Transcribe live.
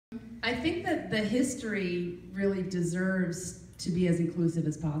I think that the history really deserves to be as inclusive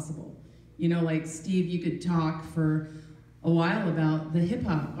as possible. You know, like Steve, you could talk for a while about the hip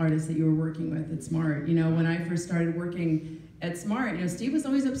hop artists that you were working with at Smart. You know, when I first started working at Smart, you know, Steve was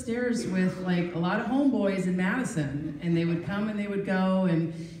always upstairs with like a lot of homeboys in Madison, and they would come and they would go,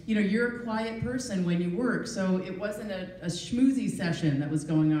 and you know, you're a quiet person when you work, so it wasn't a schmoozy session that was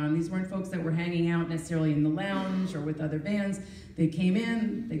going on. These weren't folks that were hanging out necessarily in the lounge or with other bands. They came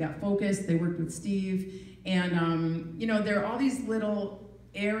in, they got focused, they worked with Steve, and you know, there are all these little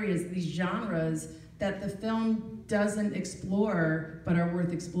areas, these genres that the film doesn't explore but are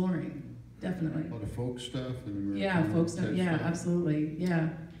worth exploring. Definitely. A lot of folk stuff and American folk stuff. Yeah, absolutely. Yeah.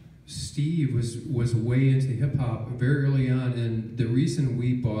 Steve was way into hip hop very early on, and the reason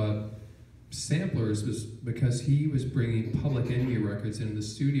we bought samplers was because he was bringing Public Enemy records into the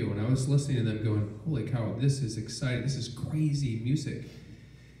studio, and I was listening to them going, "Holy cow, this is exciting! This is crazy music."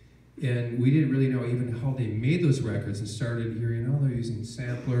 And we didn't really know even how they made those records, and started hearing, oh, they're using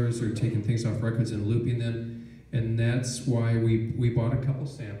samplers or taking things off records and looping them. And that's why we bought a couple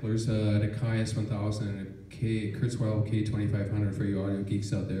samplers, an Akai S1000 and a Kurzweil K2500 for you audio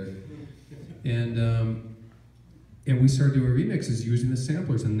geeks out there. And we started doing remixes using the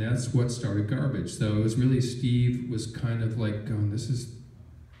samplers, and that's what started Garbage. So it was really, Steve was kind of like going, this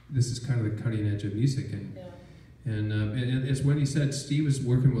is kind of the cutting edge of music. And as Wendy said, Steve was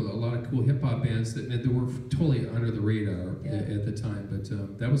working with a lot of cool hip hop bands that were totally under the radar at the time.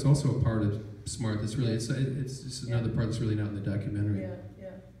 But that was also a part of Smart. That's really it's another part that's really not in the documentary. Yeah.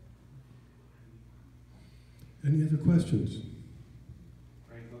 Any other questions?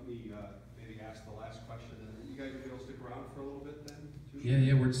 Frank, let me maybe ask the last question, and you guys will stick around for a little bit then? Too?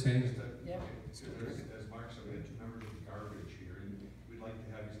 Yeah, we're just saying. As Mark said, we have two members of Garbage here, and we'd like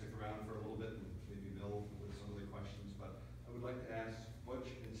to have you stick around for a little bit and maybe Bill with some of the questions. But I would like to ask Butch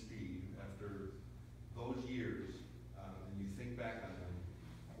and Steve, after those years, and you think back on them,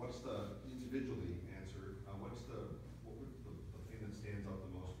 what's the individually answer? What was the thing that stands out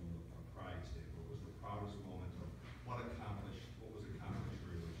the most from a pride standpoint? What was the proudest moment of what was accomplished for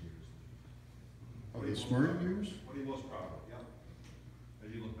those years? Of the Smart years? What are you most proud of? Yep.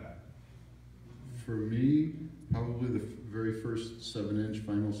 As you look back. For me, probably the very first 7-inch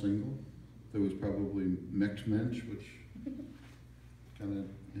final single. That was probably Mex Mensch, which kind of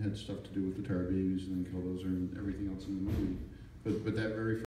had stuff to do with the Tar Babies and then Killdozer and everything else in the movie. But that very